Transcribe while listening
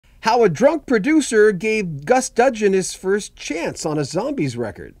how a drunk producer gave Gus Dudgeon his first chance on a Zombies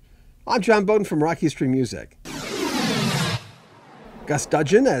record. I'm John Beaudin from Rock History Music. Gus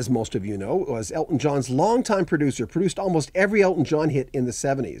Dudgeon, as most of you know, was Elton John's longtime producer, produced almost every Elton John hit in the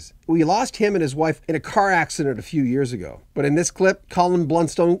 70s. We lost him and his wife in a car accident a few years ago. But in this clip, Colin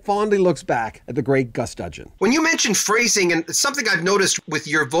Blunstone fondly looks back at the great Gus Dudgeon. When you mention phrasing, and it's something I've noticed with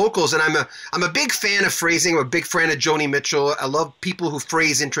your vocals, and I'm a big fan of phrasing. I'm a big fan of Joni Mitchell. I love people who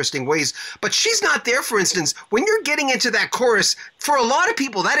phrase interesting ways. But She's Not There, for instance, when you're getting into that chorus, for a lot of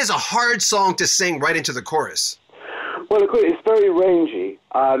people, that is a hard song to sing right into the chorus. Well, it's very rangy.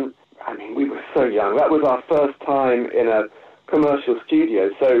 We were so young. That was our first time in a commercial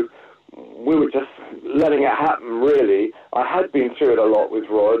studio, so we were just letting it happen, really. I had been through it a lot with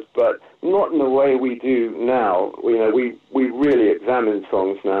Rod, but not in the way we do now. We really examine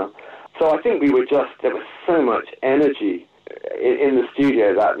songs now. So I think there was so much energy in the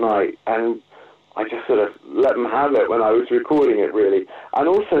studio that night, and I just sort of let them have it when I was recording it, really. And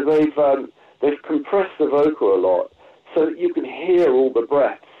also they've compressed the vocal a lot, so that you can hear all the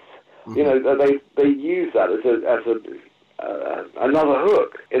breaths. Mm-hmm. They use that as another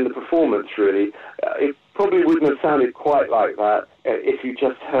hook in the performance, really. It probably wouldn't have sounded quite like that if you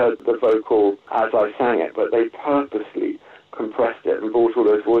just heard the vocal as I sang it, but they purposely compressed it and brought all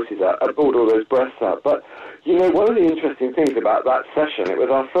those voices out, brought all those breaths out. But, one of the interesting things about that session, it was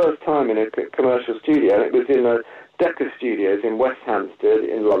our first time in a commercial studio, and it was in the Decca Studios in West Hampstead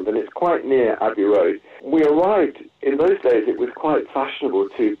in London. It's quite near Abbey Road. We arrived, in those days it was quite fashionable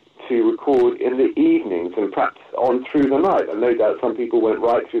to record in the evenings and perhaps on through the night. And no doubt some people went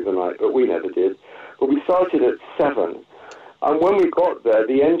right through the night, but we never did. But we started at 7. And when we got there,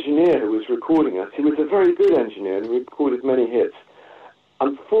 the engineer who was recording us, he was a very good engineer and he recorded many hits.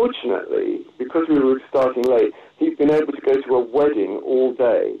 Unfortunately, because we were starting late, he'd been able to go to a wedding all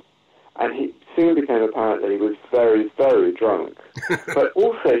day. And he soon became apparent that he was very, very drunk. But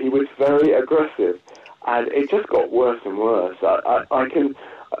also he was very aggressive. And it just got worse and worse. I can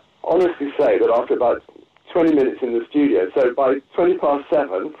honestly say that after about 20 minutes in the studio, so by 20 past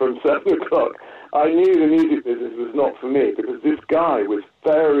 7, from 7 o'clock, I knew the music business was not for me, because this guy was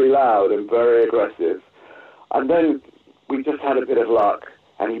very loud and very aggressive. And then we just had a bit of luck,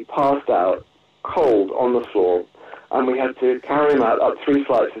 and he passed out cold on the floor. And we had to carry him out up 3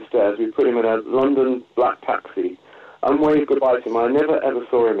 flights of stairs. We put him in a London black taxi and waved goodbye to him. I never ever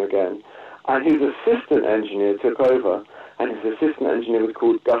saw him again. And his assistant engineer took over, and his assistant engineer was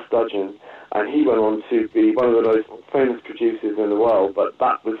called Gus Dudgeon, and he went on to be one of the most famous producers in the world, but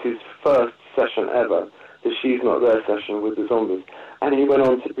that was his first session ever, the She's Not There session with the Zombies. And he went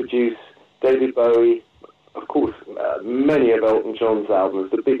on to produce David Bowie, of course, many of Elton John's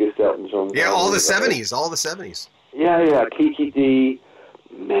albums, the biggest Elton John's albums. Yeah, all the 70s. Yeah, Kiki D,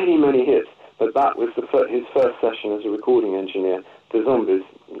 many hits. But that was his first session as a recording engineer. The Zombies,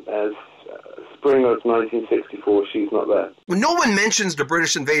 as spring of 1964, She's Not There. Well, no one mentions the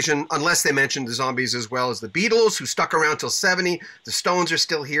British invasion unless they mention the Zombies, as well as the Beatles, who stuck around till 70. The Stones are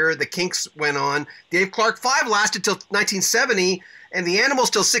still here. The Kinks went on. Dave Clark 5 lasted till 1970, and the Animals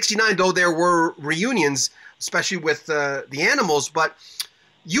till 69, though there were reunions, especially with the Animals. But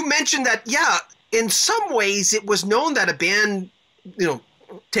you mentioned that, in some ways it was known that a band,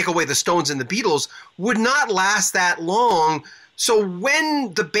 take away the Stones and the Beatles, would not last that long. So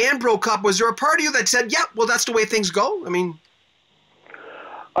when the band broke up, was there a part of you that said, that's the way things go? I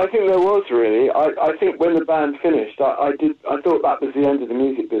think there was, really. I think when the band finished, I thought that was the end of the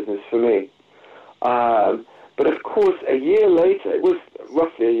music business for me. But of course, a year later, it was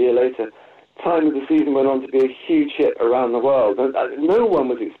roughly a year later, Time of the Season went on to be a huge hit around the world. And no one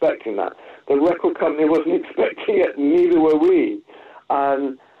was expecting that. The record company wasn't expecting it, neither were we.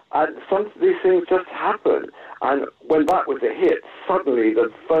 And some of these things just happened. And when that was a hit, suddenly the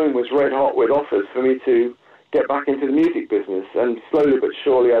phone was red hot with offers for me to get back into the music business. And slowly but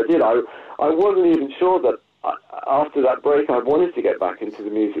surely I did. I wasn't even sure that after that break I wanted to get back into the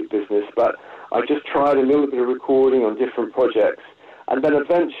music business, but I just tried a little bit of recording on different projects. And then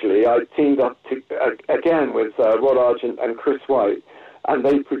eventually I teamed up again with Rod Argent and Chris White, and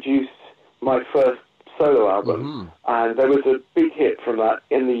they produced my first solo album. Mm-hmm. And there was a big hit from that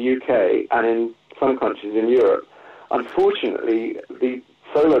in the UK and in some countries in Europe. Unfortunately, the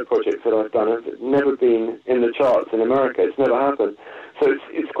solo projects that I've done have never been in the charts in America. It's never happened. So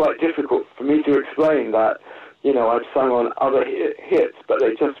it's quite difficult for me to explain that, I've sung on other hits, but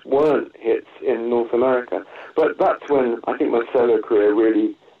they just weren't hits in North America. But that's when I think my solo career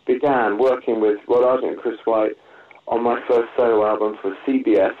really began, working with Rod Argent and Chris White on my first solo album for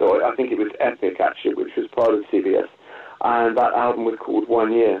CBS, or I think it was Epic, actually, which was part of CBS. And that album was called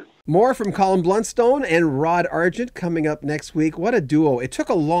 1 Year. More from Colin Blunstone and Rod Argent coming up next week. What a duo. It took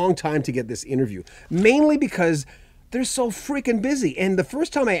a long time to get this interview, mainly because they're so freaking busy. And the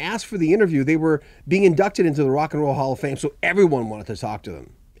first time I asked for the interview, they were being inducted into the Rock and Roll Hall of Fame, so everyone wanted to talk to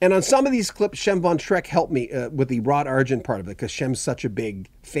them. And on some of these clips, Shem Von Treck helped me with the Rod Argent part of it, because Shem's such a big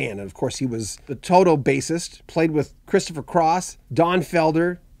fan. And of course, he was the Toto bassist, played with Christopher Cross, Don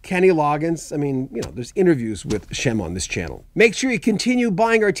Felder, Kenny Loggins. I mean, there's interviews with Shem on this channel. Make sure you continue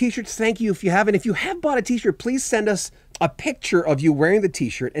buying our t-shirts. Thank you if you haven't. If you have bought a t-shirt, please send us a picture of you wearing the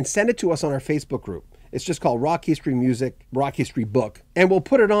t-shirt and send it to us on our Facebook group. It's just called Rock History Music, Rock History Book. And we'll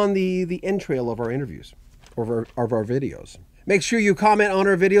put it on the end trail of our interviews, or of our videos. Make sure you comment on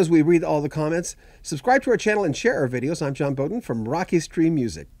our videos. We read all the comments. Subscribe to our channel and share our videos. I'm John Beaudin from Rock History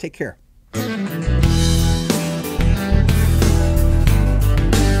Music. Take care.